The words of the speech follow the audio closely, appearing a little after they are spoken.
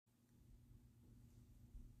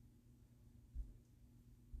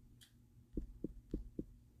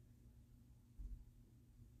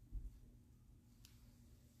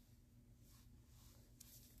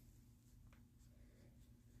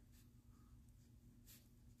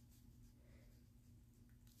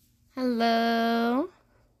Hello.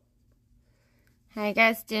 How you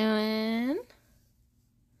guys doing?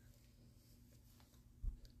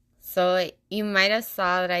 So you might have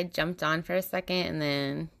saw that I jumped on for a second and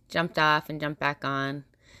then jumped off and jumped back on.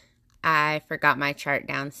 I forgot my chart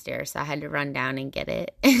downstairs, so I had to run down and get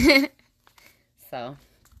it. So,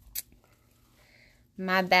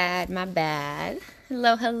 my bad, my bad.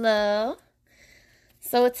 Hello, hello.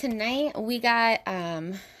 So tonight we got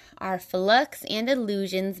our Flux and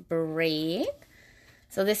Illusions break.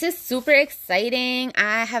 So this is super exciting.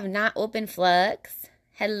 I have not opened Flux.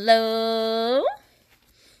 Hello.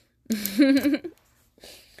 So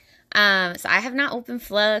I have not opened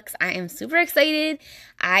Flux. I am super excited.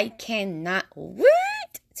 I cannot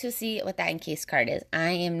wait to see what that Incased card is. I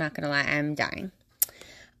am not gonna lie, I'm dying.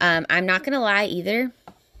 I'm not gonna lie either.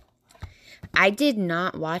 I did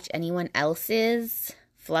not watch anyone else's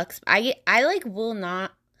Flux. I like will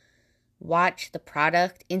not watch the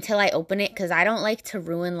product until I open it because I don't like to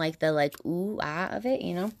ruin like the ooh ah of it,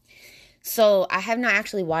 you know. So I have not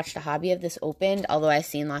actually watched a hobby of this opened, although I've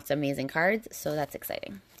seen lots of amazing cards, so that's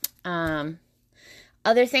exciting. Other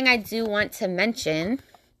thing I do want to mention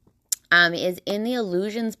is in the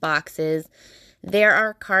Illusions boxes, there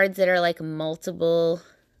are cards that are like multiple.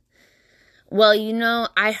 Well, you know,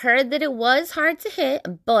 I heard that it was hard to hit,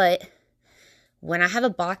 but when I have a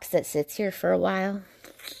box that sits here for a while,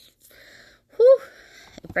 whew,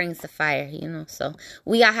 it brings the fire, you know. So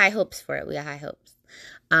we got high hopes for it. We got high hopes.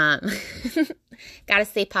 Gotta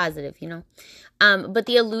stay positive, you know. But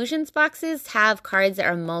the Illusions boxes have cards that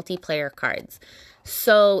are multiplayer cards.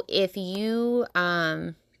 So if you,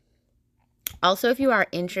 also if you are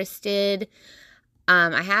interested,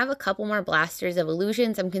 I have a couple more blasters of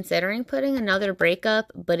Illusions. I'm considering putting another breakup,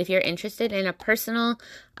 but if you're interested in a personal,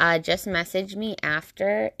 just message me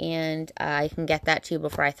after, and I can get that to you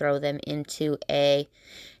before I throw them into a...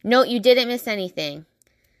 No, you didn't miss anything.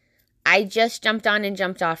 I just jumped on and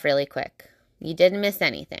jumped off really quick. You didn't miss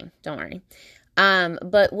anything. Don't worry.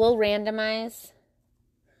 But we'll randomize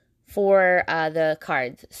for the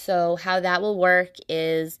cards. So how that will work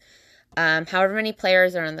is however many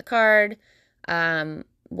players are on the card,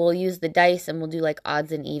 we'll use the dice and we'll do like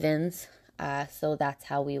odds and evens. So that's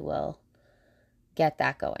how we will get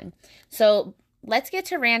that going. So let's get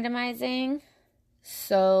to randomizing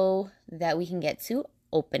so that we can get to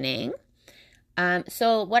opening.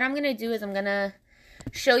 So what I'm going to do is I'm going to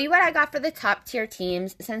show you what I got for the top tier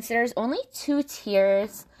teams. Since there's only 2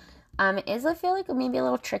 tiers, it is, I feel like, maybe a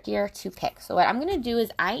little trickier to pick. So what I'm going to do is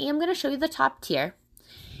I am going to show you the top tier.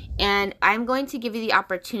 And I'm going to give you the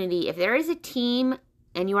opportunity, if there is a team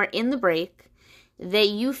and you are in the break that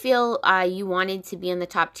you feel you wanted to be in the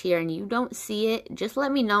top tier and you don't see it, just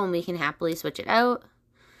let me know and we can happily switch it out.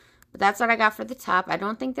 But that's what I got for the top. I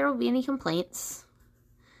don't think there will be any complaints.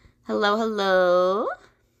 Hello, hello.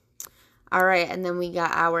 All right, and then we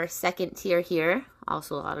got our second tier here.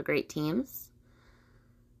 Also a lot of great teams.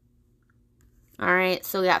 All right,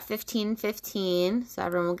 so we got 15-15, so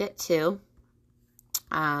everyone will get 2.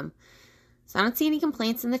 So I don't see any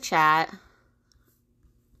complaints in the chat.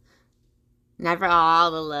 Never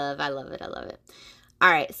all the love. I love it. I love it.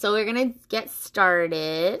 All right, so we're going to get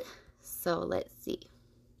started. So let's see.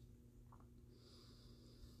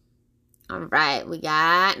 All right, we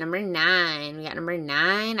got number 9. We got number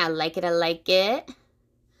 9. I like it. I like it.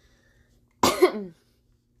 All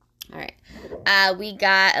right. We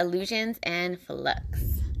got Illusions and Flux.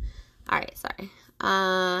 All right, sorry.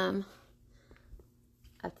 I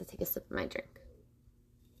have to take a sip of my drink.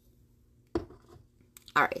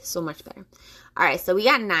 All right, so much better. All right, so we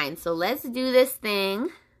got 9. So let's do this thing.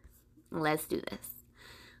 Let's do this.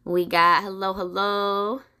 We got hello,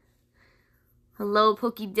 hello. Hello,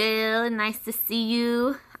 Pokedale. Nice to see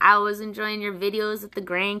you. I was enjoying your videos with the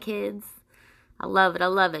grandkids. I love it. I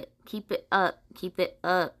love it. Keep it up. Keep it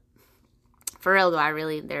up. For real, though,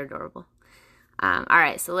 they're adorable. All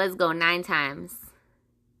right, so let's go 9 times.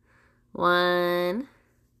 1,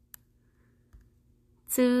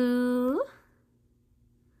 2,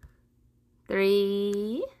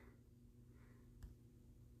 3,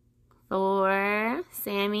 4.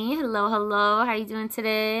 Sammy, hello, hello. How you doing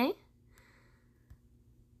today?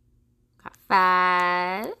 Got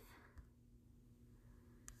 5,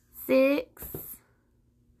 6.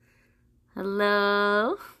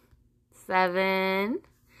 Hello. 7.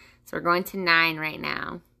 So we're going to 9 right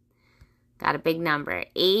now. Got a big number.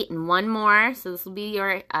 8 and 1 more. So this will be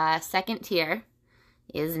your second tier.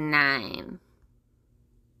 Is 9.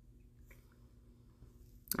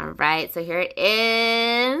 All right. So here it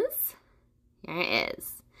is. Here it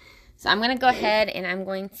is. So I'm going to go ahead and I'm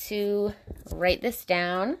going to write this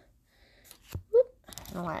down. Whoop.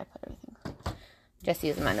 I don't know why I put everything. Just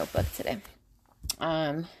using my notebook today.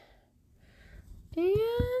 And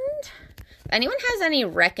if anyone has any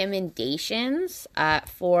recommendations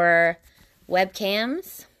for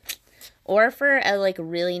webcams or for a like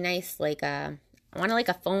really nice like I want like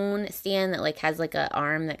a phone stand that like has like a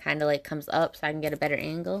arm that kind of like comes up so I can get a better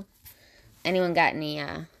angle. Anyone got any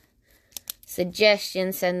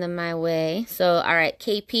suggestions, send them my way. So all right,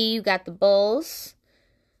 KP, you got the Bulls.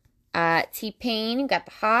 T-Pain, you got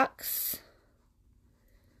the Hawks.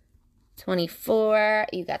 24,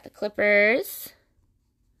 you got the Clippers.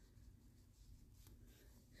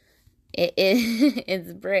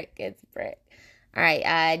 It's brick. It's brick. All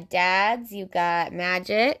right, Dads, you got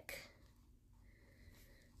Magic.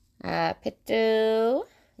 Pitu,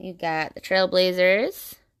 you got the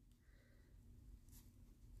Trailblazers.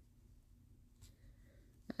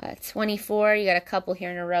 24, you got a couple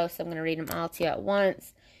here in a row, so I'm going to read them all to you at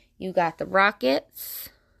once. You got the Rockets,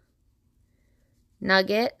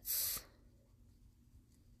 Nuggets,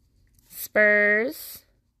 Spurs,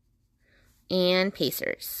 and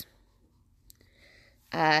Pacers.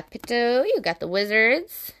 Pitu, you got the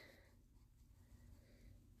Wizards.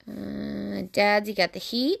 Dads, you got the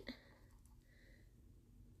Heat.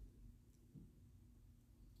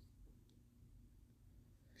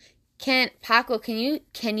 Paco, can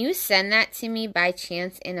you send that to me by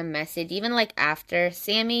chance in a message, even like after?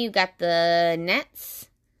 Sammy, you got the Nets?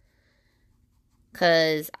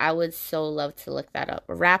 Because I would so love to look that up.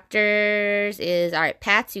 Raptors is, all right,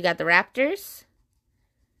 Pats, you got the Raptors.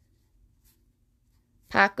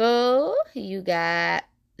 Paco, you got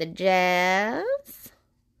the Jazz.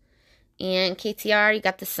 And KTR, you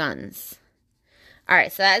got the Suns. All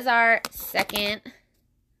right, so that is our second.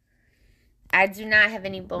 I do not have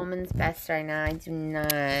any Bowman's Best right now. I do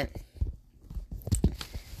not.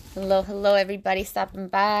 Hello, everybody stopping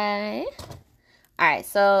by. All right,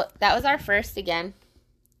 so that was our first again.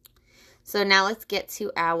 So now let's get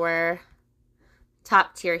to our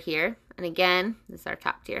top tier here. And again, this is our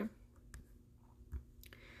top tier.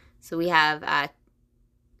 So we have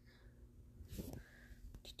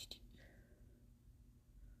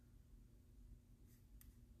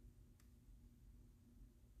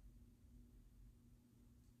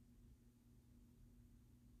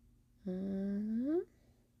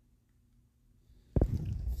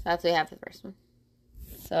so that's what we have for the first one.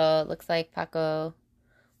 So it looks like Paco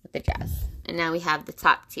with the Jazz. And now we have the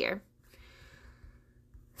top tier.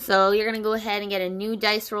 So you're going to go ahead and get a new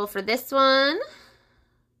dice roll for this one.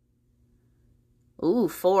 Ooh,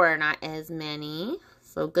 4, not as many.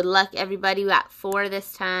 So good luck, everybody. We got 4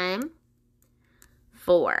 this time.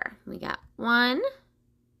 4. We got 1,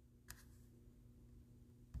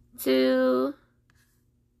 2.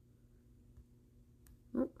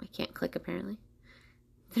 Oh, I can't click apparently.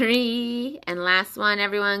 3. And last one,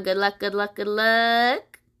 everyone. Good luck, good luck, good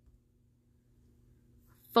luck.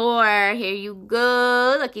 4. Here you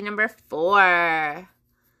go. Lucky number 4.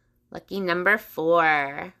 Lucky number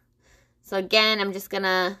 4. So again, I'm just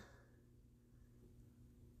gonna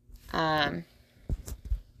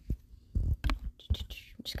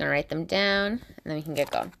write them down and then we can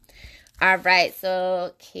get going. All right,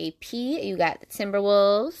 so KP, you got the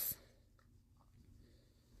Timberwolves.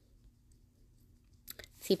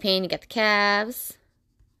 T-Pain, you got the Cavs.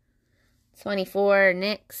 24,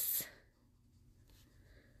 Knicks.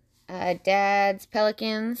 Dad's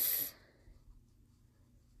Pelicans.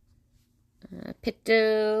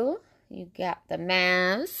 Pitu, you got the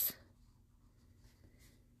Mavs.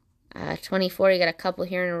 24, you got a couple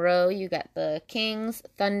here in a row. You got the Kings,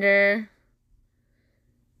 Thunder,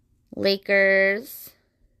 Lakers,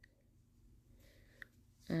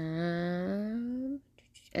 and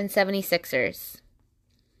 76ers.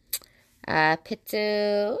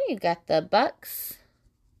 Pitu, you got the Bucks.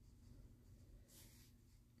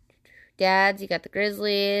 Dads, you got the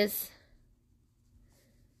Grizzlies.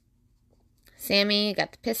 Sammy, you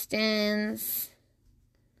got the Pistons.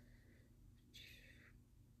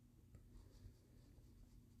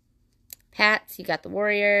 Pats, you got the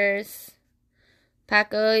Warriors.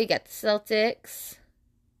 Paco, you got the Celtics.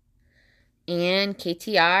 And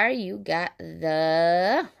KTR, you got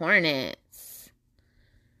the Hornets.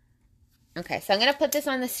 Okay, so I'm going to put this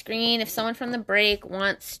on the screen. If someone from the break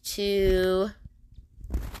wants to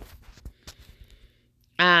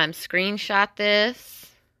screenshot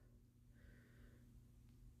this.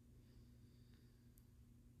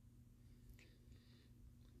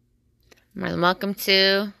 More than welcome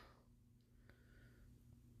to.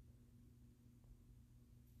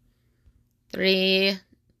 3,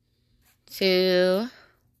 2,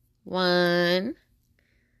 1.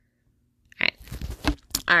 All right.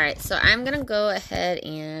 All right, so I'm going to go ahead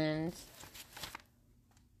and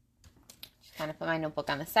just kind of put my notebook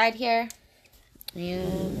on the side here.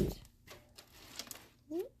 And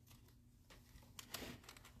all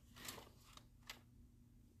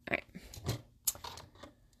right.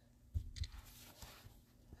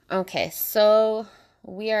 Okay, so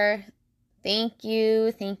we are, thank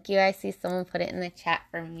you. I see someone put it in the chat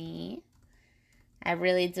for me. I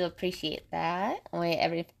really do appreciate that.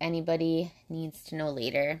 If anybody needs to know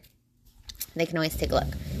later, they can always take a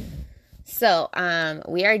look. So,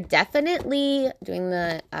 we are definitely doing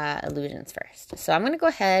the illusions first. So I'm going to go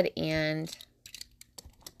ahead and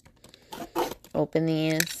open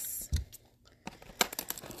these.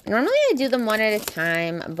 Normally I do them one at a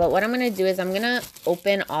time, but what I'm going to do is I'm going to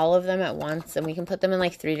open all of them at once, and we can put them in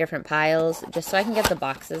like 3 different piles, just so I can get the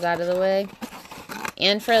boxes out of the way.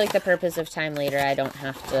 And for like the purpose of time later, I don't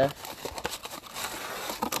have to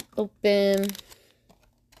open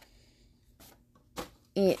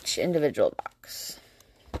each individual box.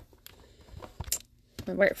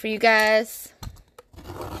 That work for you guys?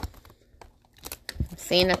 I'm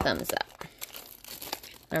seeing a thumbs up.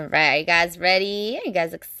 All right, you guys ready? Are you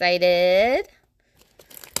guys excited?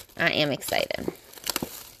 I am excited.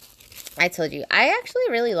 I told you, I actually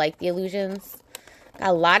really like the illusions. Got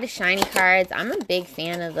a lot of shiny cards. I'm a big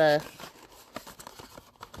fan of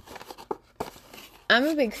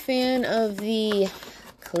the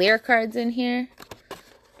clear cards in here.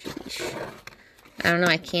 I don't know,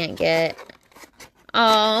 I can't get...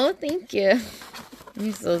 Oh, thank you.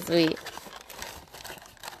 You're so sweet.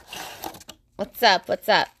 What's up? What's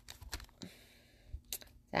up?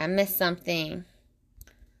 Did I miss something?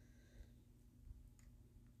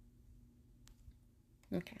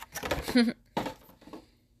 Okay.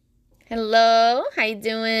 Hello, how you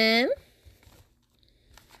doing?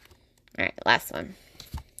 All right, last one.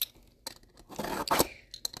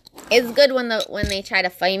 It's good when they try to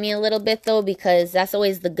fight me a little bit though, because that's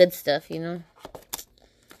always the good stuff, you know.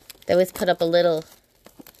 They always put up a little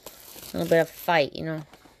bit of fight, you know.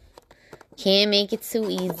 Can't make it too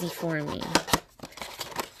easy for me.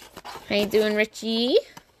 How you doing, Richie?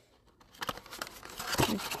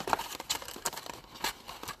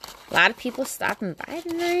 A lot of people stopping by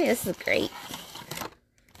tonight. This is great.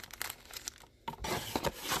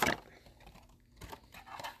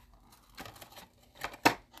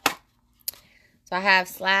 So I have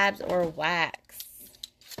slabs or wax.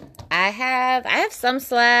 I have some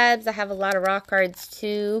slabs. I have a lot of raw cards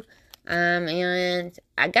too. And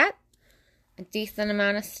I got a decent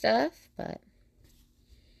amount of stuff, but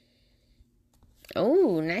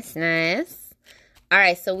oh, nice. All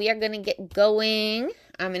right, so we are going to get going.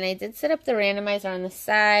 And I did set up the randomizer on the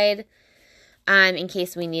side in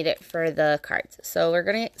case we need it for the cards. So we're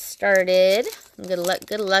going to get started. Good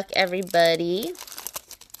luck, everybody.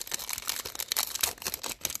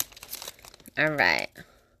 All right.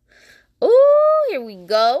 Ooh, here we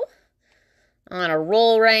go. On a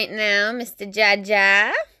roll right now, Mr.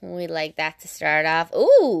 Jaja. We like that to start off.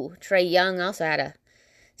 Ooh, Trey Young also had a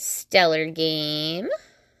stellar game.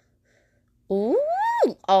 Ooh,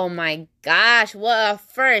 oh my gosh, what a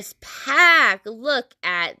first pack. Look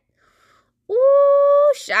at,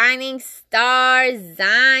 ooh, Shining Star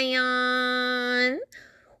Zion.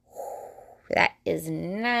 Ooh, that is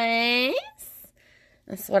nice.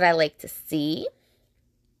 That's what I like to see.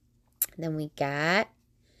 Then we got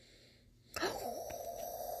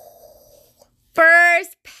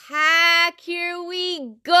first pack. Here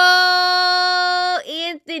we go.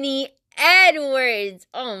 Anthony Edwards.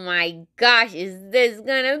 Oh my gosh, is this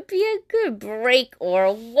gonna be a good break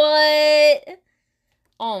or what?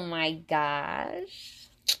 Oh my gosh.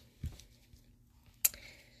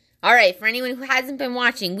 All right, for anyone who hasn't been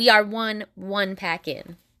watching, we are one pack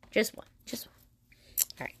in. Just one.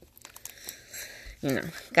 All right. You know,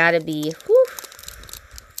 gotta be, whew.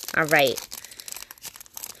 All right.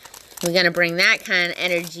 We're gonna bring that kind of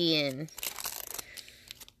energy in.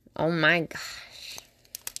 Oh my gosh.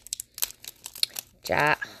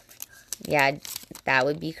 Yeah, that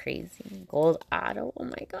would be crazy. Gold auto. Oh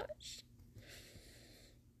my gosh.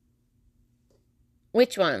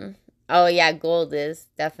 Which one? Oh yeah, gold is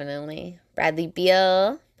definitely Bradley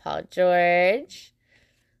Beal, Paul George.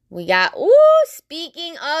 We got, ooh,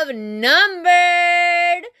 speaking of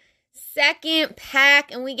numbered, second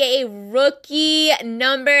pack, and we get a rookie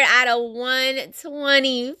numbered out of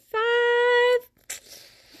 125.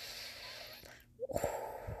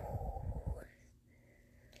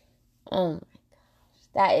 Oh my gosh,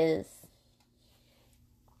 that is,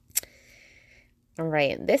 all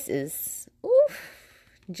right, this is,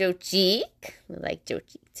 Joe Cheek. We like Joe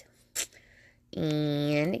Cheek too.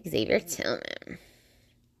 And Xavier Tillman.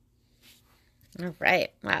 All right.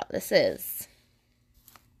 Wow, this is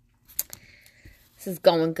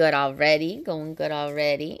going good already. Going good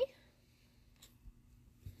already.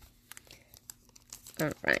 All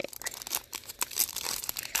right.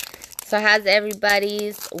 So how's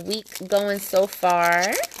everybody's week going so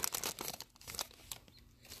far?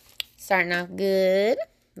 Starting off good.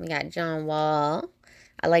 We got John Wall.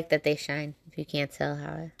 I like that they shine. If you can't tell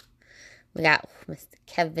how. We got Mr.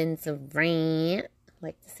 Kevin Durant. I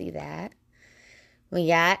like to see that. We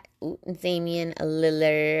got Damian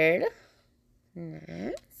Lillard.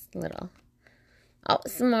 Nice. Little. Oh,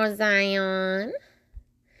 some more Zion.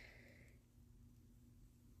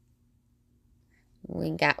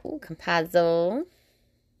 We got Campazzo.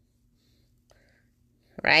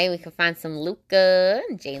 Right? We can find some Luca.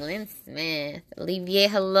 Jalen Smith. Olivier,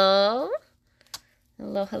 hello.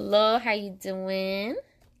 Hello, hello. How you doing?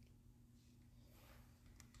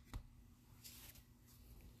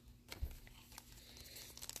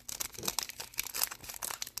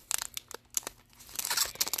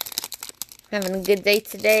 Having a good day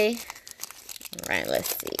today? All right,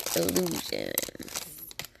 let's see. Illusions.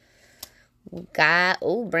 We got,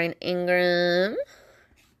 Brandon Ingram.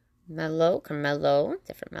 Carmelo.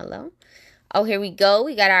 Different Melo. Oh, here we go.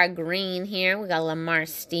 We got our green here. We got Lamar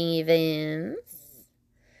Stevens.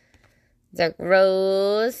 Derrick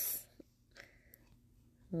Rose.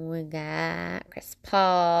 We got Chris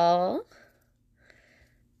Paul.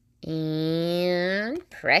 And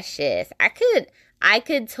Precious. I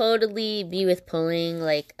could totally be with pulling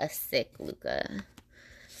like a sick Luca.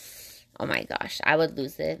 Oh my gosh, I would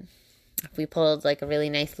lose it if we pulled like a really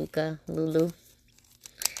nice Luca, Lulu.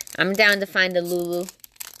 I'm down to find a Lulu.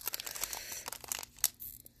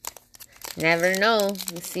 Never know.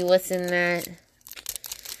 We'll see what's in that.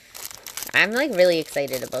 I'm like really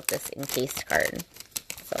excited about this Incased card.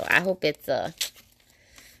 So I hope I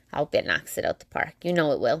hope it knocks it out the park. You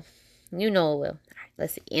know it will. You know it will. All right,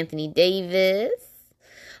 let's see. Anthony Davis.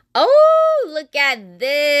 Oh, look at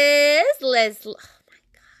this. Oh my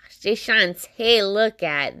gosh. Jayshon, look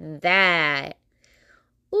at that.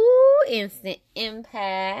 Ooh, instant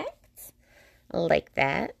impact. I like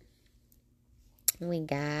that. We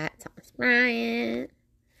got Thomas Bryant.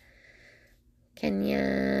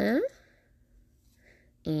 Kenya.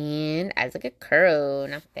 And Isaac Okoro.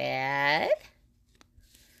 Not bad.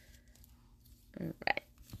 All right.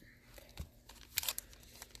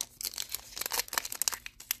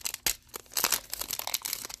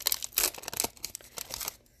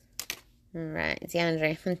 Alright,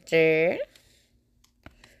 DeAndre Hunter.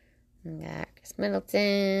 We got Chris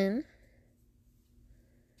Middleton.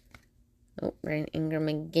 Oh, Brandon Ingram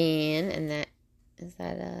again. And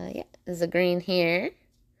yeah, there's a green here.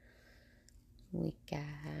 We got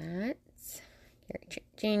Gary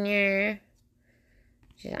Trent Jr.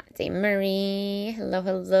 Dejounte Murray. Hello,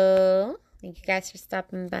 hello. Thank you guys for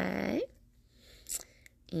stopping by.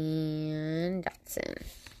 And Dotson.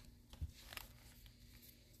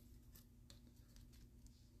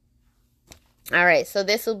 All right, so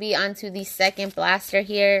this will be onto the second blaster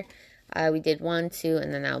here. We did 1, 2,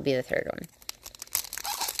 and then that'll be the third one.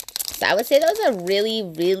 So I would say that was a really,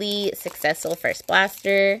 really successful first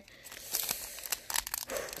blaster.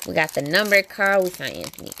 We got the number card. We found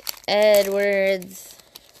Anthony Edwards.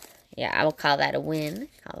 Yeah, I will call that a win.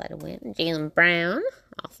 Jaylen Brown,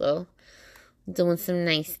 also doing some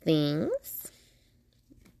nice things.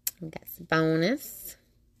 We got some bonus.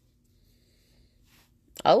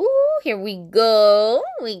 Oh, here we go.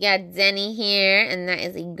 We got Denny here, and that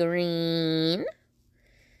is a green.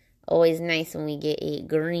 Always nice when we get a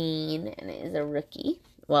green, and it is a rookie.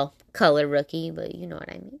 Well, color rookie, but you know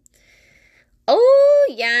what I mean. Oh,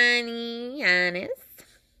 Giannis.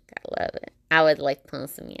 Gotta love it. I would like pulling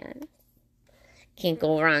some Giannis. Can't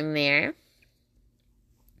go wrong there.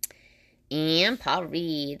 And Paul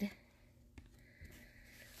Reed.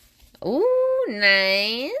 Ooh,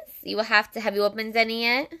 nice. You will have you opened any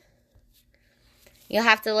yet? You'll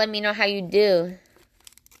have to let me know how you do.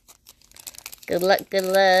 Good luck, good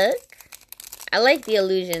luck. I like the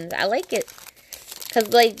illusions. I like it.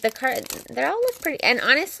 Because, like, the cards, they all look pretty. And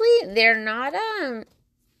honestly, they're not,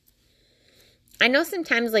 I know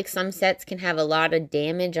sometimes, like, some sets can have a lot of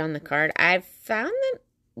damage on the card. I've found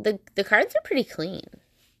that the cards are pretty clean.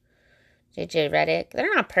 JJ Redick.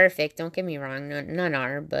 They're not perfect, don't get me wrong. None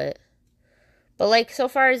are, but like, so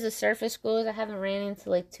far as the surface goes, I haven't ran into,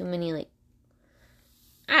 like, too many, like,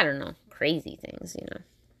 I don't know, crazy things, you know.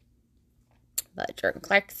 But Jordan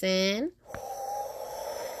Clarkson.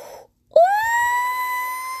 Ooh!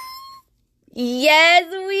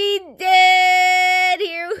 Yes, we did!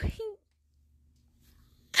 Here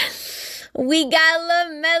We got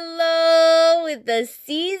LaMelo with the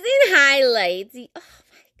season highlights. Oh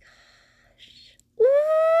my gosh.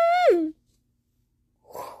 Ooh.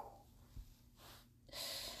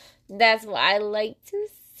 That's what I like to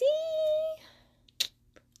see.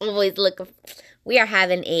 Always looking. We are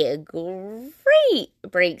having a great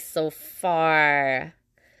break so far.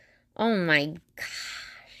 Oh my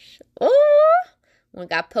gosh. Oh, we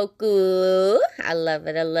got Poku. I love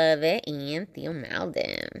it. I love it. And Theo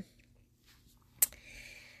Malden.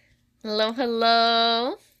 Hello,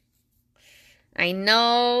 hello. I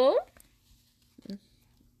know.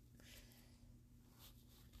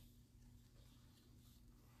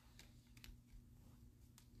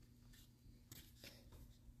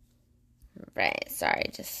 Right, sorry,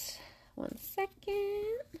 just 1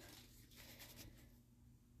 second.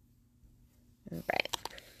 Right.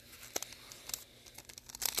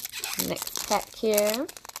 Next pack here.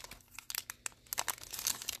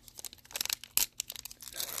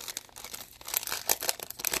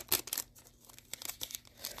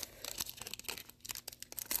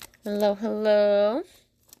 Hello, hello.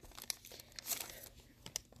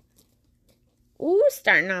 Ooh,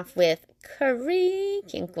 starting off with Curry.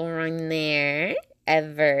 Can't go wrong there.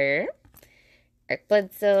 Ever. Eric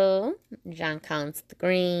Bledsoe. John Collins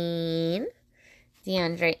Green.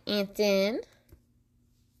 DeAndre Ayton.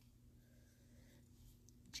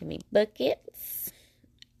 Jimmy Buckets.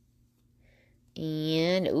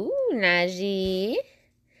 And, ooh, Najee.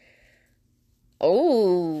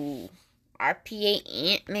 Oh,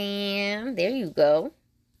 RPA Ant-Man. There you go.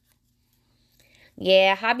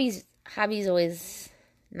 Yeah, hobbies always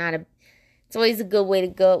not a... It's always a good way to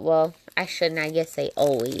go. Well, I shouldn't, I guess, say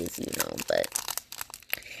always, but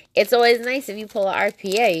it's always nice if you pull a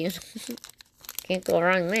RPA. Can't go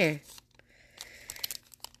wrong there.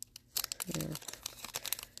 Yeah.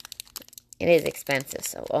 It is expensive,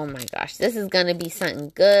 so oh my gosh. This is going to be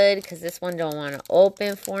something good because this one don't want to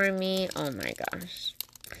open for me. Oh my gosh.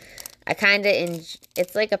 I kind of...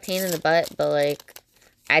 It's like a pain in the butt, but like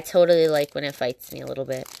I totally like when it fights me a little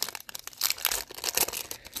bit.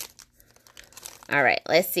 Alright,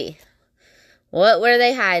 let's see. What were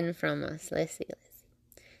they hiding from us? Let's see.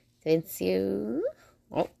 Thank you.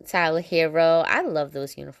 Oh, Tyler Hero. I love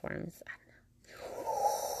those uniforms.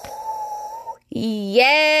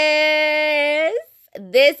 Yes!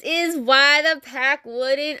 This is why the pack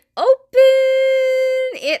wouldn't open.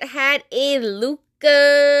 It had a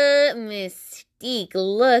Luka Mystique.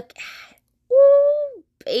 Look at it. Ooh,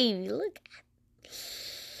 baby, look at it.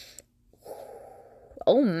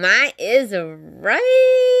 Oh, my is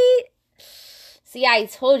right. See, I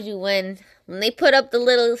told you when they put up the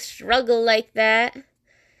little struggle like that,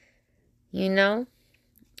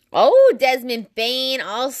 Oh, Desmond Bain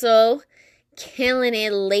also killing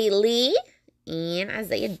it lately. And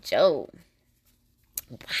Isaiah Joe.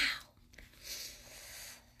 Wow.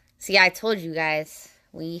 See, I told you guys.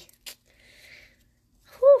 Whew.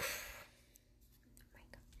 Oh my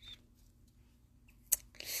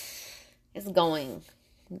gosh. It's going.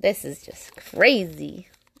 This is just crazy.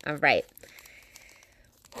 All right.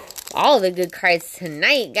 All the good cards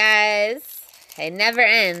tonight, guys. It never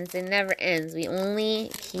ends. It never ends. We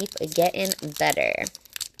only keep getting better.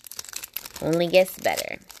 Only gets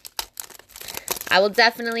better. I will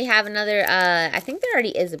definitely have another, I think there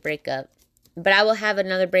already is a breakup. But I will have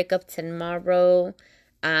another breakup tomorrow.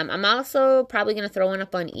 I'm also probably going to throw one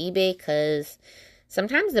up on eBay because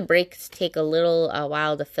sometimes the breaks take a little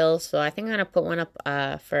while to fill. So I think I'm going to put one up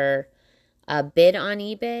for a bid on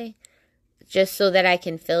eBay. Just so that I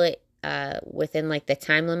can fill it within like the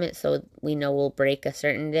time limit so we know we'll break a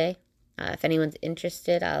certain day. If anyone's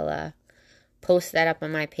interested, I'll post that up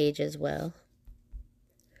on my page as well.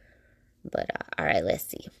 But, alright, let's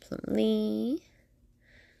see.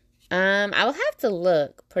 I will have to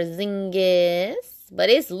look. Porzingis.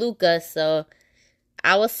 But it's Luka, so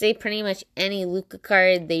I will say pretty much any Luka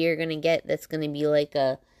card that you're going to get that's going to be like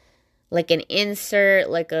an insert,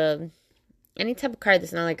 any type of card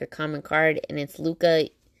that's not like a common card, and it's Luka,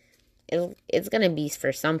 it's going to be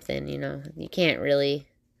for something, You can't really...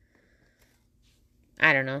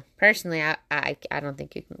 I don't know. Personally, I don't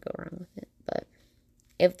think you can go wrong with it. But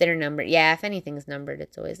if they're numbered, yeah, if anything's numbered,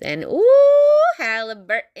 it's always... And, ooh,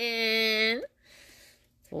 Halliburton.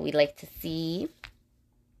 That's what we like to see.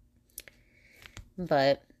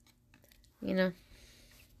 But,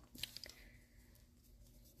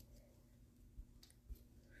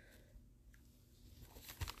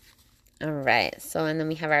 Alright, so and then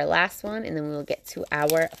we have our last one, and then we will get to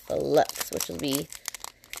our Flux, which will be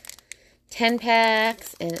 10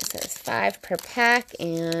 packs, and it says 5 per pack,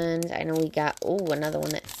 and I know we got, another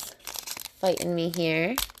one that's fighting me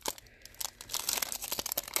here.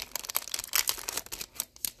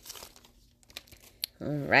 All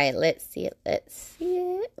right, let's see it. Let's see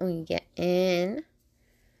it. We get in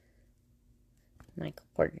Michael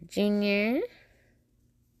Porter Jr.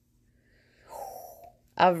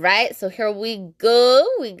 All right, so here we go.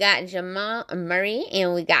 We got Jamal Murray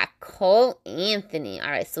and we got Cole Anthony. All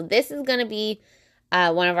right, so this is going to be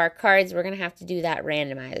one of our cards. We're going to have to do that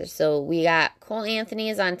randomizer. So we got Cole Anthony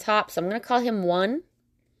is on top, so I'm going to call him 1.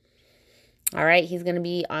 All right, he's going to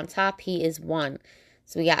be on top. He is 1.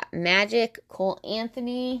 So we got Magic, Cole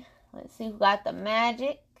Anthony. Let's see who got the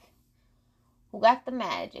Magic. Who got the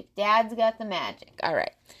Magic? Dad's got the Magic. All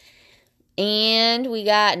right. And we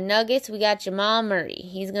got Nuggets. We got Jamal Murray.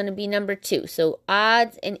 He's going to be number 2. So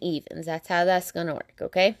odds and evens. That's how that's going to work,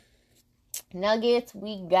 okay? Nuggets,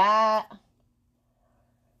 we got...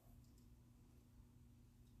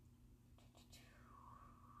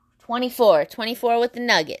 $24. $24 with the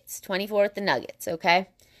Nuggets. $24 with the Nuggets, okay?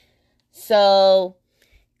 So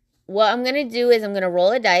what I'm going to do is I'm going to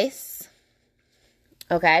roll a dice,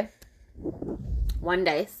 okay? 1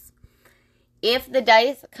 dice. If the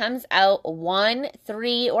dice comes out 1,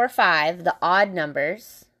 3, or 5, the odd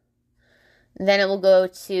numbers, then it will go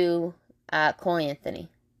to Cole Anthony.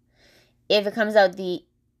 If it comes out the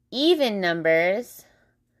even numbers,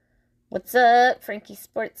 what's up, Frankie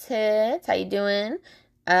Sports Hits? How you doing?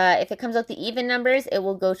 If it comes out the even numbers, it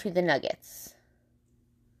will go to the Nuggets.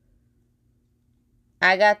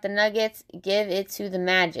 I got the Nuggets. Give it to the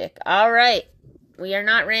Magic. All right. We are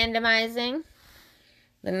not randomizing.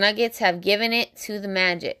 The Nuggets have given it to the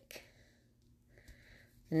Magic.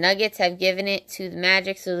 The Nuggets have given it to the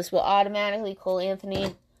Magic, so this will automatically, Cole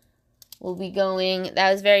Anthony will be going.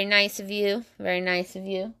 That was very nice of you. Very nice of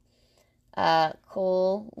you.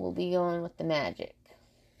 Cole will be going with the Magic.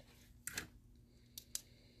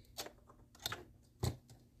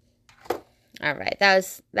 All right, that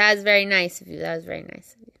was very nice of you. That was very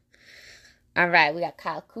nice of you. All right, we got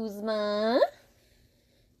Kyle Kuzma.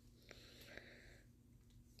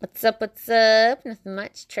 What's up, what's up? Nothing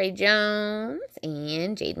much. Trey Jones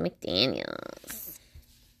and Jaden McDaniels.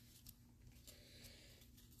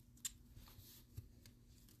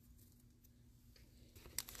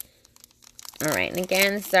 All right, and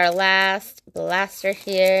again, this is our last blaster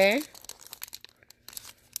here.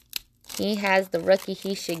 He has the rookie.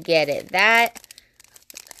 He should get it. That,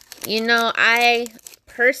 you know, I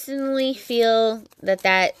personally feel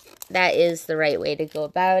that is the right way to go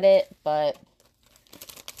about it, but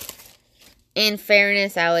in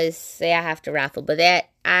fairness, I always say I have to raffle, but that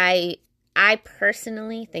I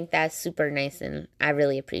personally think that's super nice, and I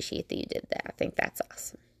really appreciate that you did that. I think that's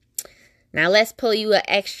awesome. Now let's pull you an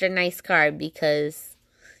extra nice card because,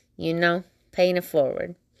 you know, paying it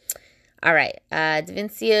forward. All right,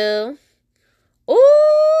 DaVincio.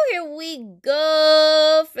 Oh, here we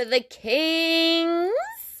go for the Kings.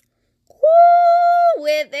 Woo,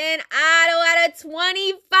 with an auto out of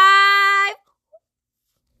 25.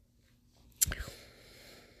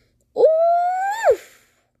 Ooh!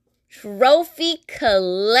 Trophy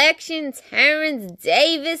collection, Terrence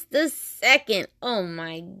Davis II. Oh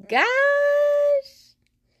my gosh.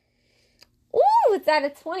 Ooh, it's out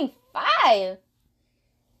of 25.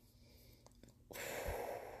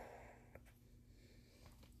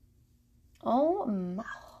 Oh my.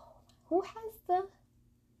 Who has the...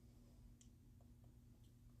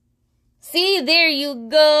 See, there you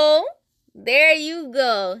go. There you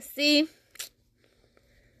go. See?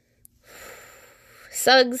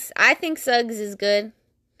 Suggs, I think Suggs is good.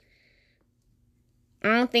 I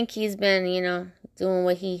don't think he's been, you know, doing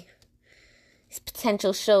what his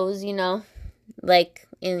potential shows, you know, like,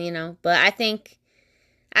 and, you know, but I think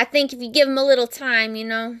if you give him a little time, you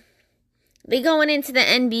know, they going into the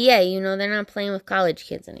NBA, you know, they're not playing with college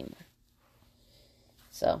kids anymore.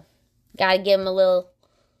 So, gotta give him a little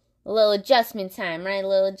adjustment time, right? A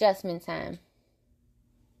little adjustment time.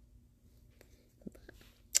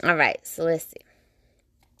 All right, so let's see.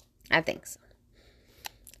 I think so.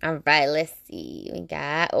 All right, let's see. We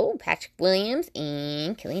got, Patrick Williams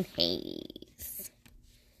and Killian Hayes.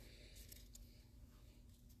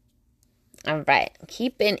 All right,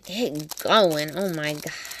 keeping it going. Oh, my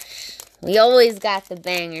gosh. We always got the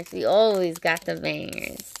bangers. We always got the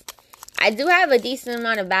bangers. I do have a decent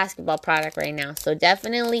amount of basketball product right now, so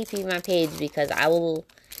definitely see my page because I will...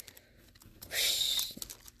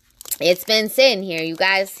 It's been sitting here. You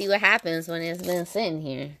guys see what happens when it's been sitting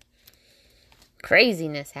here.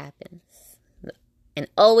 Craziness happens. And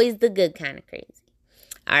always the good kind of crazy.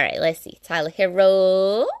 All right, let's see. Tyler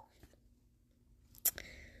Hero.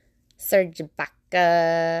 Serge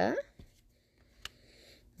Ibaka.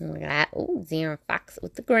 We got, De'Aaron Fox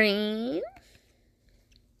with the green.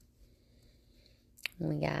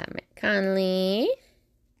 We got Matt Conley.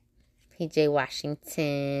 PJ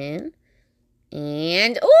Washington.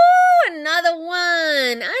 And, oh, another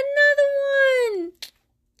one. Another one.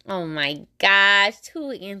 Oh, my gosh.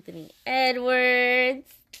 2 Anthony Edwards.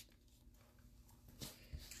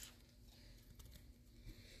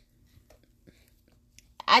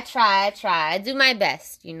 I try. I do my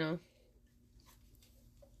best, you know.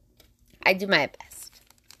 I do my best.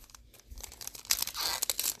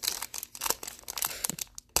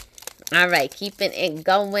 All right, keeping it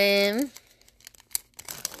going.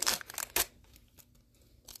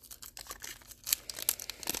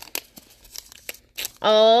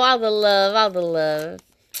 Oh, all the love.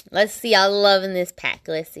 Let's see all the love in this pack.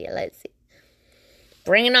 Let's see.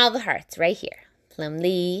 Bringing all the hearts right here.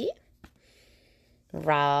 Plumlee.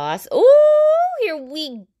 Ross. Oh, here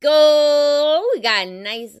we go. We got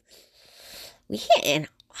we hitting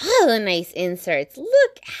all the nice inserts.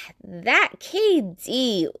 Look at that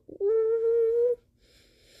KD. Ooh.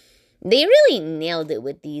 They really nailed it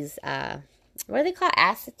with these, what are they called?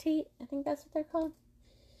 Acetate? I think that's what they're called.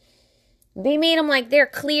 They made them like they're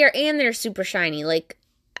clear and they're super shiny. Like,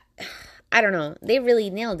 I don't know. They really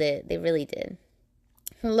nailed it. They really did.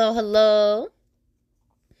 Hello.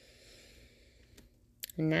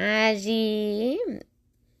 Najee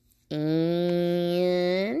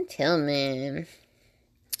and Tillman.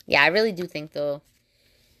 Yeah, I really do think though.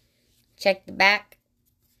 Check the back.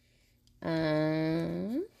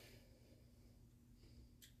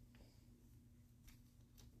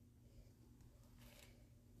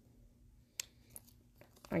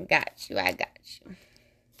 I got you.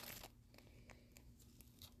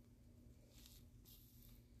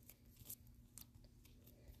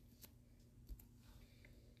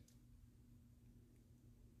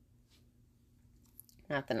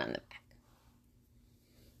 Nothing on the back.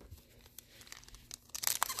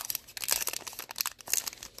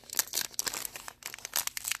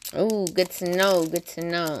 Oh, good to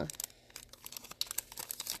know.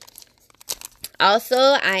 Also,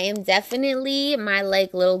 I am definitely my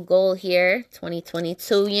little goal here,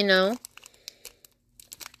 2022, you know.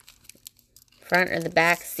 Front or the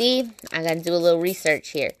back. See, I got to do a little research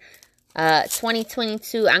here.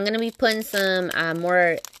 2022, I'm going to be putting some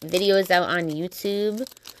more videos out on YouTube.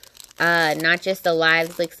 Not just the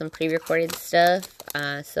lives, like some pre-recorded stuff.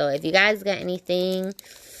 So if you guys got anything,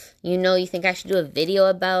 you think I should do a video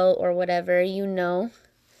about or whatever,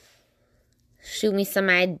 shoot me some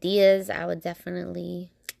ideas. I would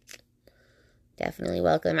definitely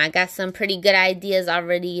welcome. I got some pretty good ideas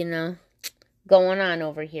already, going on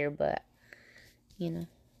over here, but,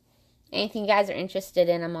 anything you guys are interested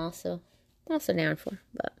in, I'm also down for.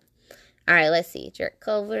 But all right, let's see. Jerk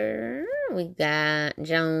cover. We got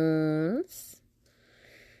Jones.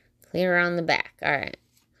 Clear on the back. All right.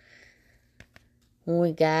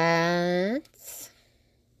 We got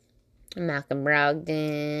Malcolm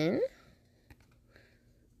Brogdon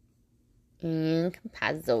and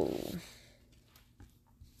Campazzo.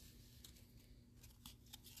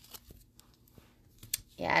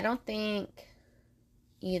 Yeah, I don't think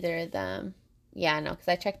either of them. Yeah, no, because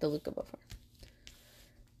I checked the Luka before.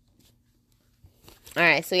 All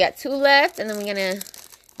right, so we got 2 left, and then we're going to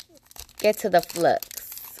get to the Flux.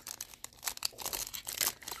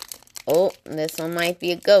 Oh, this one might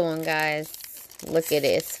be a good one, guys. Look at it.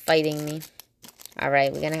 It's fighting me. All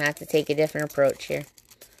right, we're going to have to take a different approach here.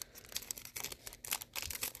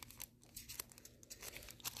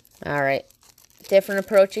 All right, different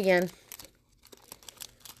approach again.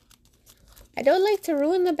 I don't like to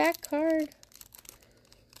ruin the back card.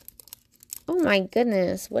 Oh my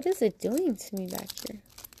goodness, what is it doing to me back here?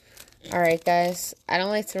 Alright guys, I don't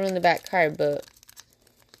like to ruin the back card, but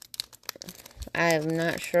I am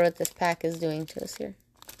not sure what this pack is doing to us here.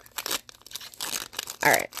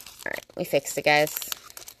 Alright, we fixed it, guys.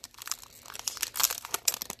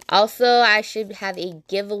 Also, I should have a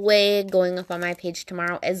giveaway going up on my page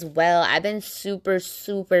tomorrow as well. I've been super,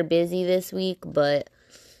 super busy this week, but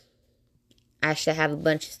I should have a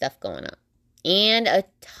bunch of stuff going up. And a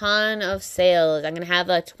ton of sales. I'm going to have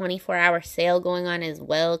a 24-hour sale going on as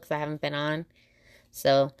well because I haven't been on.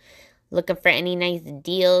 So, looking for any nice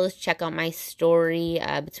deals, check out my story.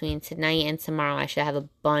 Between tonight and tomorrow, I should have a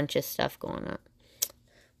bunch of stuff going on.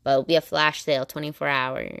 But it'll be a flash sale, 24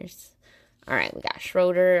 hours. All right, we got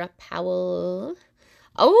Schroeder, Powell.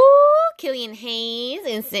 Oh, Killian Hayes,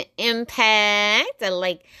 Instant Impact.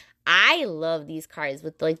 I love these cards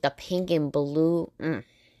with the pink and blue. I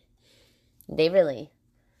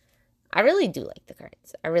really do like the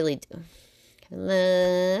cards. I really do.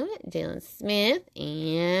 Love Jalen Smith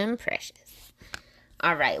and Precious.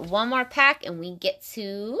 All right, one more pack and we get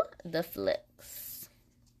to the Flux.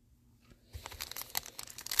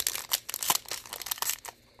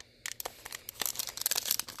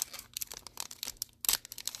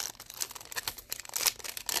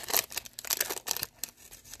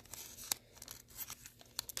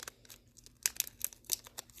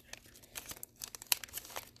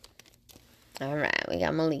 All right, we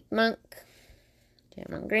got Malik Monk,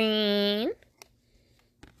 Diamond Green.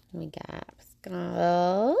 We got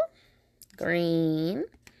Pascal, green.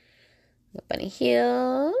 We got Bunny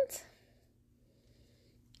Hield.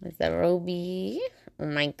 Is that Roby? Oh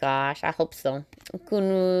my gosh, I hope so.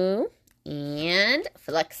 Kunu. And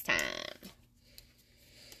Flux time.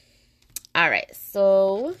 Alright,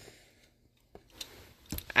 so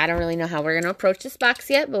I don't really know how we're going to approach this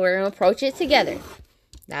box yet, but we're going to approach it together.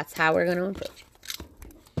 That's how we're going to approach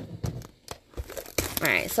it.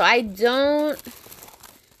 Alright, so I don't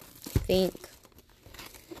think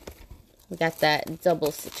we got that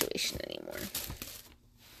double situation anymore.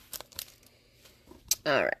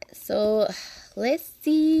 Alright, so let's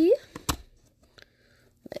see.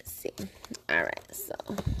 Alright, so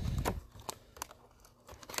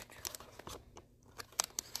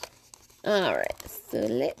alright, so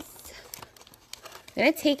I'm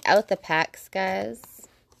gonna take out the packs, guys.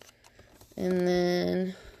 And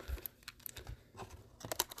then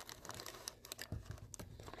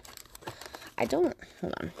hold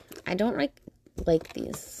on. I don't like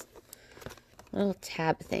these little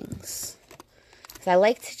tab things. Because I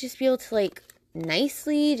like to just be able to, like,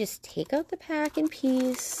 nicely just take out the pack in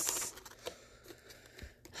peace.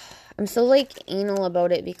 I'm so, like, anal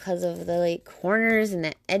about it because of the, like, corners and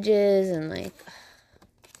the edges and, like,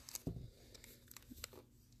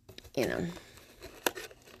 you know.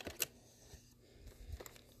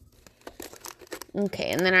 Okay,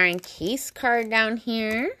 and then our encased card down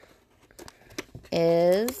here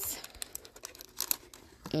is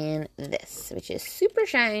in this, which is super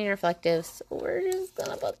shiny and reflective, so we're just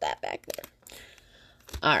gonna put that back there.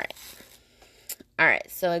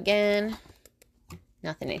 Alright, so again,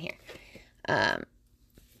 nothing in here. Alright.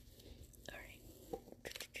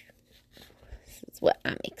 This is what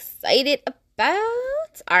I'm excited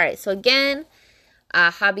about. Alright, so again,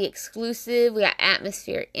 hobby exclusive. We got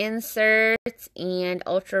atmosphere inserts and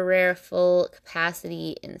ultra rare full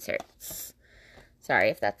capacity inserts. Sorry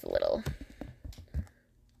if that's a little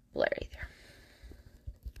blurry there.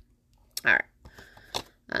 Alright.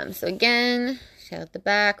 So again, shout out the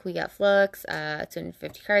back. We got Flux,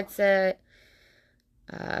 250 card set.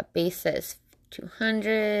 Base set is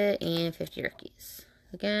 250 rookies.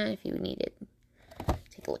 Again, if you need it,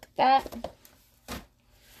 take a look at that.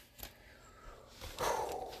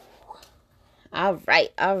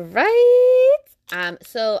 Alright.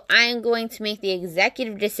 So I'm going to make the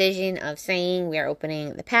executive decision of saying we are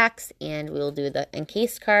opening the packs and we'll do the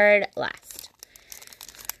encased card last.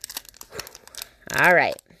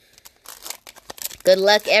 Alright. Good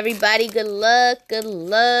luck, everybody. Good luck.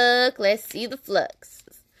 Let's see the Flux.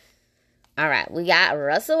 Alright, we got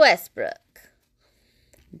Russell Westbrook.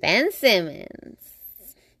 Ben Simmons.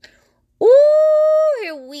 Ooh,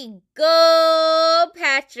 here we go.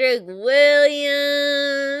 Patrick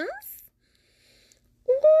Williams.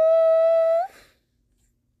 Ooh.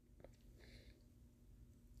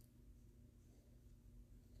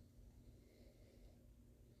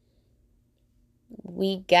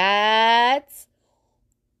 We got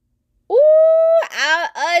out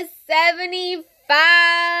of 75.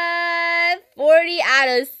 40 out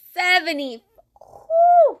of 70.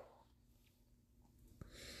 Ooh.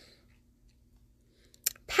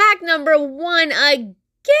 Pack number 1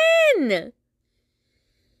 again.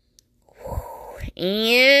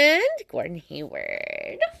 And Gordon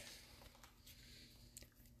Hayward.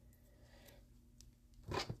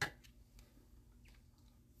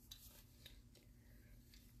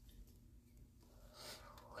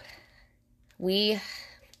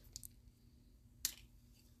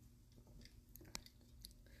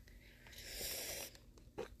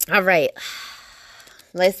 All right.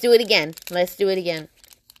 Let's do it again.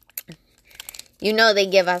 You know they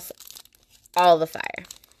give us all the fire.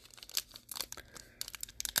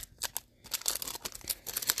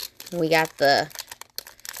 We got the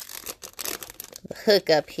hook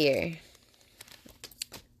up here.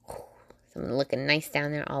 Someone looking nice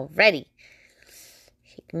down there already.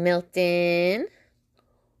 Shake Milton.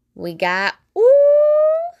 We got,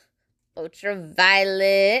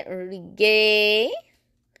 Ultraviolet, Rudy Gay.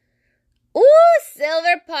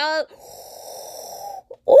 Silver Paul.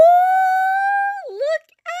 Look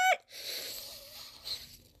at.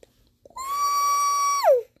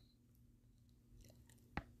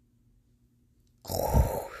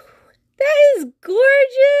 That is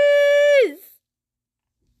gorgeous.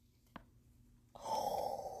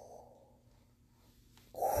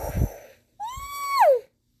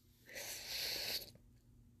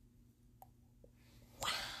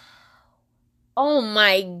 Oh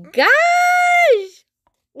my gosh.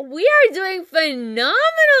 We are doing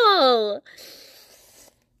phenomenal.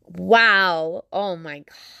 Wow. Oh my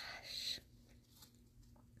gosh.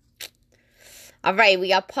 All right, we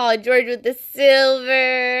got Paul George with the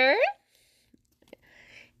silver.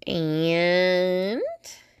 And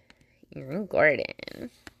Aaron Gordon.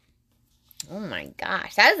 Oh my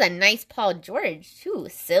gosh. That is a nice Paul George, too.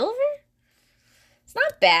 Silver? It's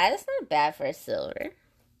not bad. It's not bad for a silver.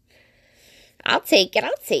 I'll take it.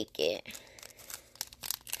 I'll take it.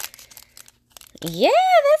 Yeah,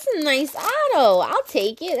 that's a nice auto. I'll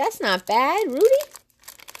take it. That's not bad.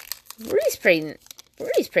 Rudy's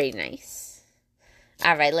pretty nice.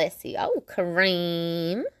 All right, let's see. Oh,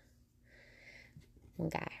 Kareem. We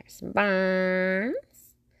got Harrison Barnes.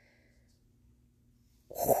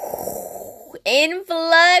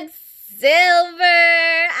 Influx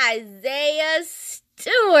silver. Isaiah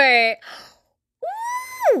Stewart.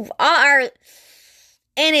 Ooh,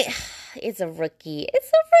 it's a rookie.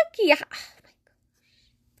 It's a rookie.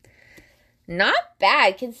 Not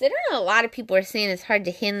bad, considering a lot of people are saying it's hard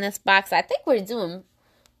to hit in this box. I think we're doing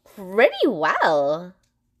pretty well.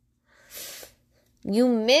 You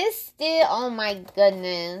missed it. Oh my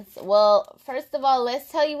goodness. Well, first of all,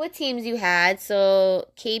 let's tell you what teams you had. So,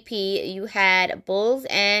 KP, you had Bulls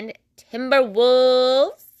and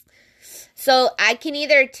Timberwolves. So, I can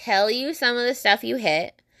either tell you some of the stuff you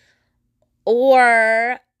hit,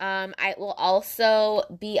 or I will also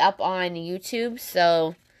be up on YouTube.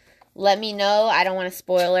 So, let me know. I don't want to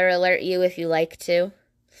spoiler alert you if you like to.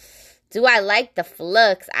 Do I like the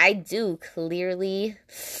Flux? I do, clearly.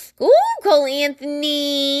 Ooh, Cole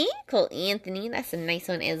Anthony. Cole Anthony. That's a nice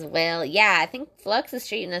one as well. Yeah, I think Flux is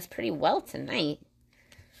treating us pretty well tonight.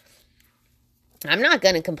 I'm not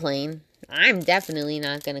going to complain. I'm definitely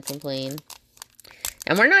not going to complain.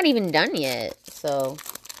 And we're not even done yet. So,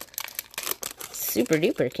 super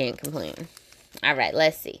duper can't complain. All right,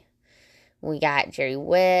 let's see. We got Jerry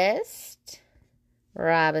West,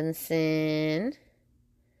 Robinson.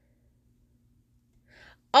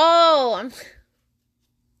 Oh,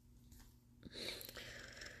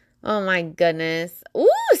 oh my goodness. Ooh,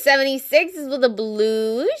 76 is with a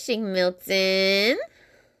blue. Shake Milton.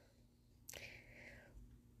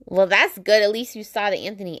 Well, that's good. At least you saw the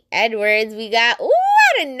Anthony Edwards. We got, ooh,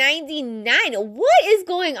 out of 99. What is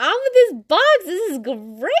going on with this box? This is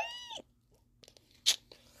great.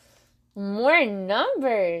 More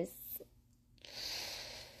numbers.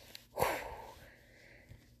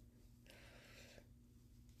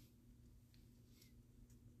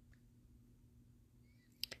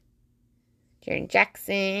 Jaren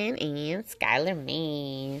Jackson and Skylar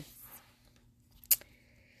Mays.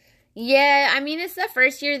 Yeah, I mean, it's the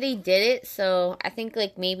first year they did it, so I think,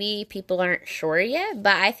 like, maybe people aren't sure yet,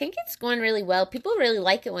 but I think it's going really well. People really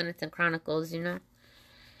like it when it's in Chronicles, you know?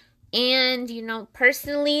 And, you know,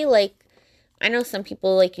 personally, like, I know some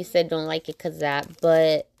people, like you said, don't like it because of that,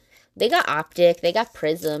 but they got Optic, they got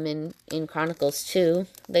Prism in Chronicles, too.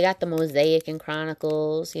 They got the Mosaic in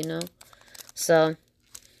Chronicles, you know? So,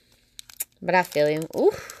 but I feel you.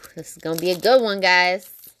 Ooh, this is going to be a good one, guys.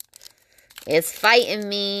 It's fighting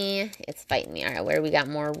me. It's fighting me. All right, where we got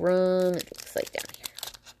more room? It looks like down here.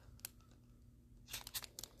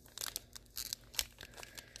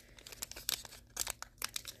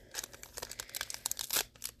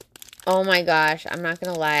 Oh my gosh, I'm not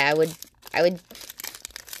gonna lie. I would.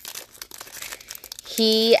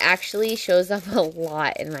 He actually shows up a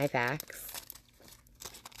lot in my packs.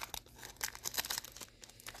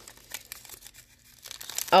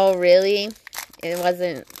 Oh, really? It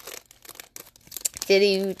wasn't. Did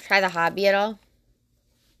you try the hobby at all?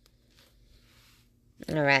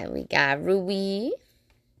 All right, we got Ruby,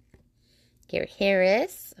 Gary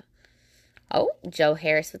Harris. Oh, Joe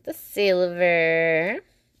Harris with the silver.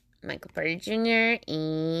 Michael Porter Jr.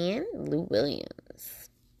 and Lou Williams.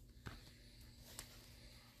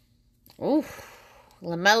 Ooh,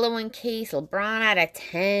 LaMelo Incased, LeBron out of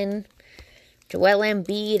 10. Joel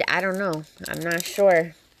Embiid, I don't know. I'm not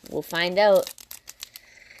sure. We'll find out.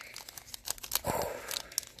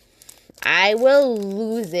 I will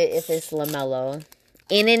lose it if it's LaMelo.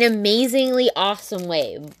 In an amazingly awesome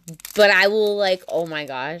way. But I will, like, oh my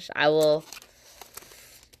gosh. I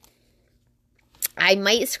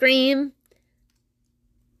might scream.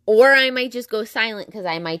 Or I might just go silent because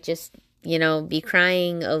I might just, you know, be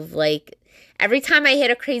crying of, like, every time I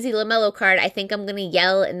hit a crazy LaMelo card, I think I'm going to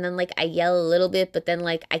yell. And then, like, I yell a little bit. But then,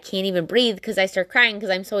 like, I can't even breathe because I start crying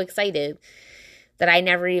because I'm so excited that I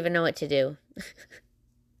never even know what to do.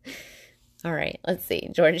 All right, let's see.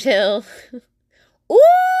 George Hill. Ooh,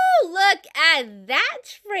 look at that,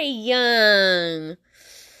 Trae Young.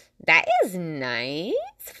 That is nice.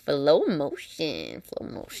 Flow motion.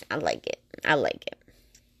 I like it.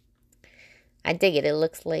 I dig it. It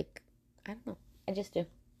looks like, I don't know. I just do.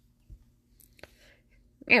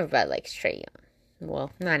 Everybody likes Trae Young.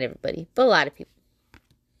 Well, not everybody, but a lot of people.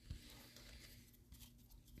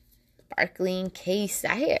 Sparkly Incased.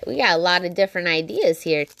 We got a lot of different ideas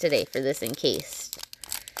here today for this Incased.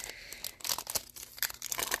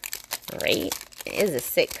 Right? It is a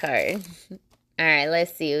sick card. Alright,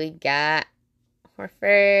 let's see. We got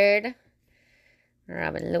Horford.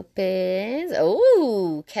 Robin Lopez.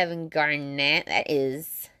 Oh, Kevin Garnett. I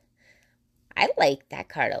like that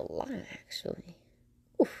card a lot, actually.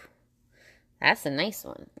 Oof. That's a nice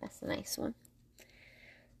one. That's a nice one.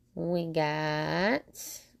 We got,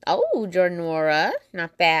 oh, Jordan Nwora.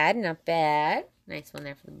 Not bad, not bad. Nice one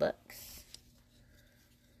there for the Bucks.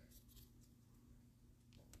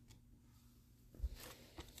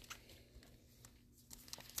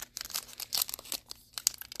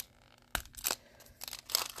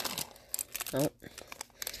 Oh,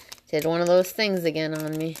 did one of those things again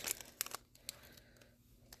on me.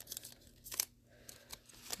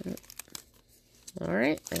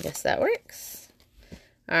 Alright, I guess that works.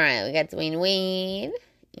 Alright, we got Dwayne Wade.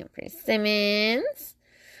 Anthony Simmons.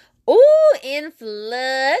 Oh, in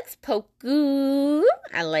Flux. Poku.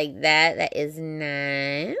 I like that. That is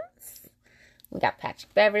nice. We got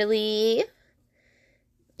Patrick Beverly.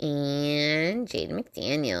 And Jaden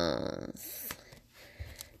McDaniels.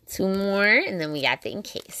 Two more, and then we got the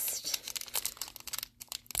Incased.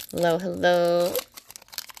 Hello, hello.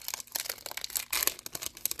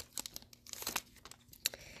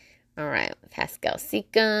 Alright, Pascal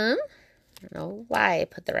Siakam. I don't know why I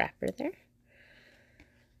put the wrapper there.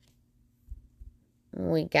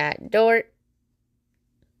 We got Dort.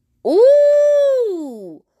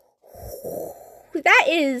 Ooh! That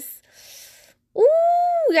is... Ooh,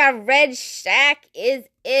 we got Red Shaq. Is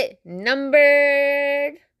it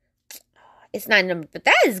numbered? It's not numbered, but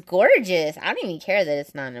that is gorgeous. I don't even care that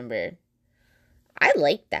it's not numbered. I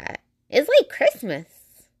like that. It's like Christmas.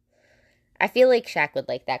 I feel like Shaq would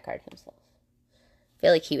like that card himself. I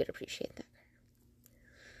feel like he would appreciate that.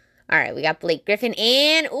 Alright, we got Blake Griffin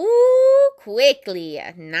and, ooh, Quickly.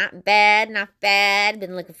 Not bad, not bad.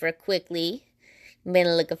 Been looking for a Quickly.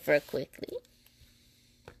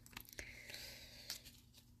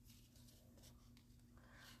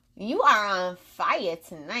 You are on fire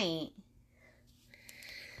tonight.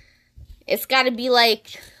 It's got to be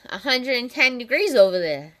like 110 degrees over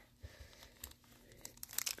there.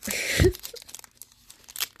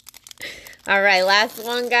 Alright, last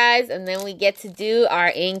one, guys. And then we get to do our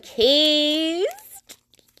Incased.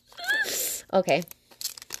 Okay.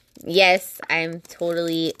 Yes, I'm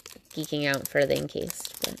totally geeking out for the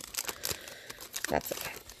Incased. But that's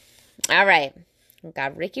okay. Alright. We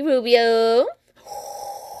got Ricky Rubio.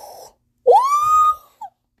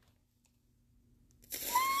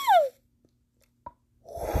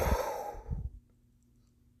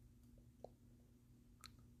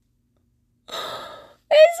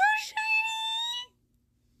 It's so shiny.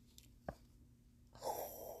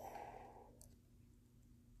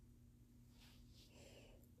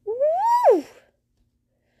 Woo!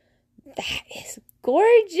 That is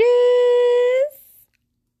gorgeous.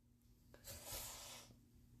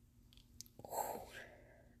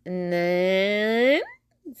 And then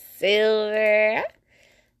Silver,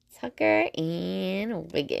 Tucker,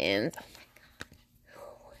 and Wiggins.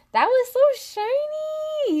 Oh my god. That was so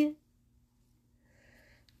shiny.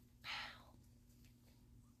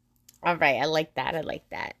 All right, I like that. I like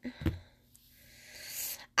that.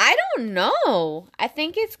 I don't know. I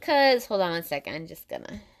think it's because, hold on one second. I'm just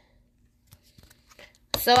gonna.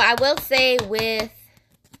 So I will say with,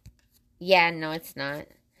 yeah, no, it's not.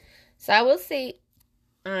 So I will say,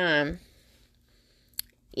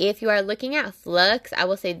 if you are looking at Flux, I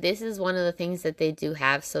will say this is one of the things that they do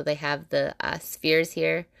have. So they have the spheres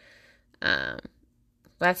here.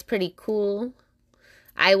 That's pretty cool.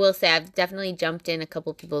 I will say I've definitely jumped in a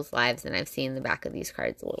couple people's lives and I've seen the back of these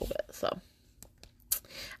cards a little bit. So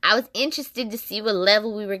I was interested to see what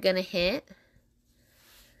level we were going to hit.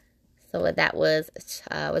 So what that was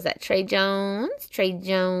that Trae Jones? Trae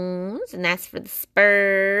Jones. And that's for the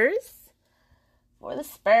Spurs. For the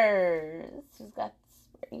Spurs. Who's got the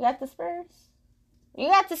Spurs? You got the Spurs? You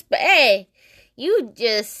got the Spurs. Hey, you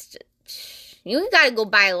got to go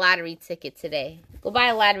buy a lottery ticket today. Go buy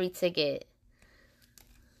a lottery ticket.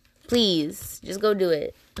 Please, just go do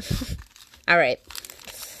it. All right.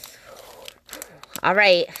 All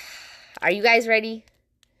right. Are you guys ready?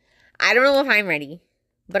 I don't know if I'm ready,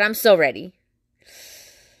 but I'm so ready.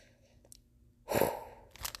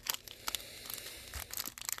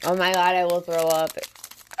 Oh my god, I will throw up.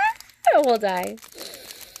 I will die.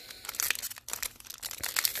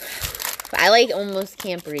 I like almost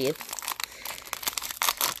can't breathe.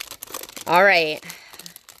 All right.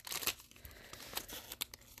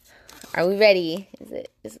 Are we ready? Is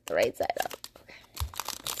it the right side up? Okay.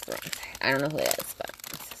 It's the wrong side. I don't know who it is, but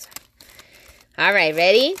it's this one. All right,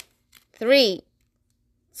 ready? 3,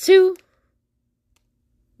 2,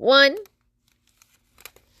 1.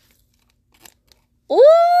 Ooh,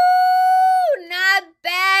 not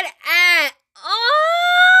bad at all.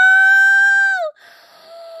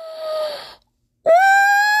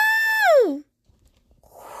 Ooh.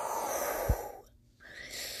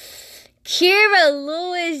 Kira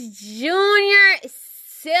Lewis Jr.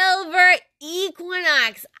 Silver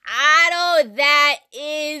Equinox Auto. That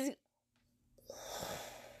is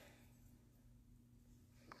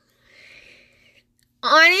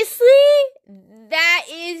honestly, that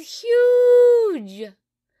is huge.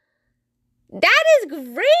 That is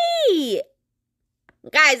great.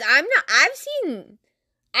 Guys,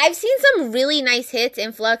 I've seen some really nice hits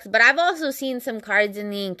in Flux, but I've also seen some cards in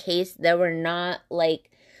the Incased that were not like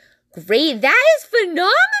great. That is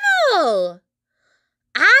phenomenal.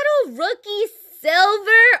 Auto rookie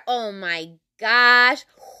silver. Oh my gosh.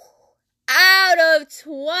 Out of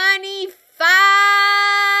 25.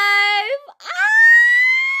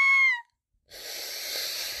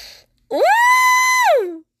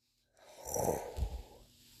 Woo!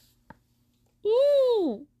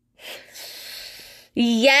 Ooh.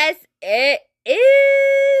 Yes, it is.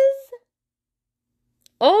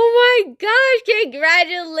 Oh my gosh,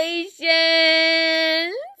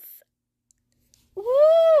 congratulations.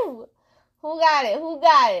 Woo! Who got it? Who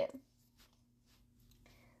got it?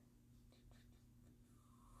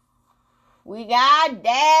 We got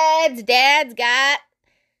Dads. Dads got.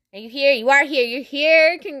 Are you here? You are here. You're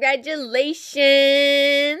here.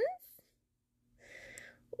 Congratulations.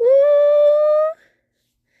 Woo!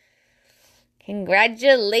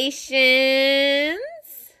 Congratulations.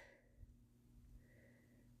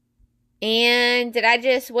 And did I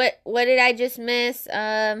just what did I just miss?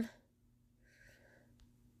 Can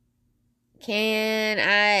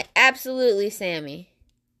I absolutely, Sammy.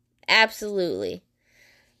 Absolutely.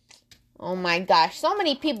 Oh my gosh, so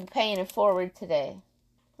many people paying it forward today.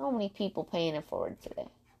 So many people paying it forward today.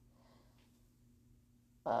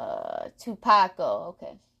 Tupaco,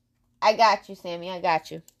 okay. I got you, Sammy, I got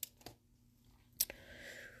you.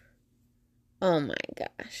 Oh my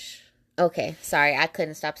gosh. Okay, sorry, I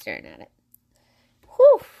couldn't stop staring at it.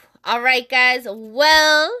 Whew. All right, guys.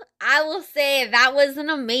 Well, I will say that was an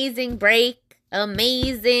amazing break.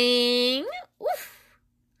 Amazing. Oof.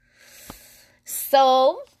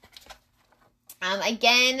 So,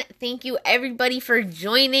 again, thank you everybody for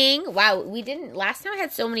joining. Wow, last time I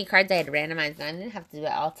had so many cards I had randomized and I didn't have to do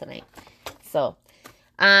it all tonight. So,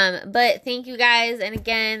 but thank you guys. And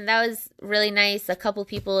again, that was really nice. A couple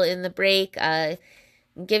people in the break,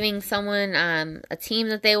 giving someone a team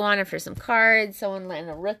that they wanted for some cards, someone letting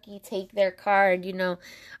a rookie take their card. You know,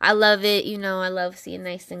 I love it. You know, I love seeing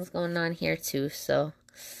nice things going on here too. So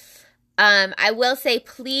I will say,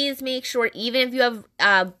 please make sure, even if you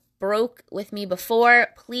have broke with me before,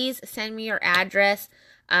 please send me your address,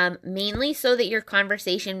 mainly so that your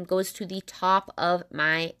conversation goes to the top of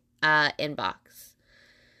my inbox,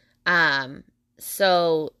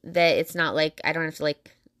 so that it's not like I don't have to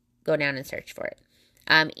like go down and search for it.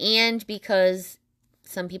 And because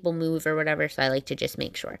some people move or whatever, so I like to just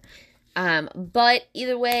make sure. But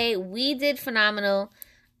either way, we did phenomenal.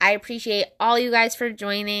 I appreciate all you guys for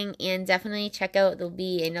joining, and definitely check out, there'll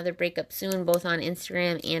be another breakup soon, both on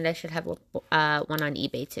Instagram, and I should have one on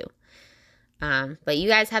eBay too. But you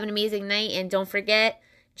guys have an amazing night, and don't forget,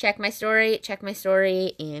 check my story, and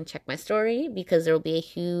check my story, because there will be a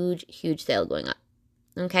huge, huge sale going up.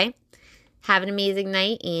 Okay? Have an amazing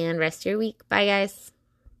night, and rest of your week. Bye, guys.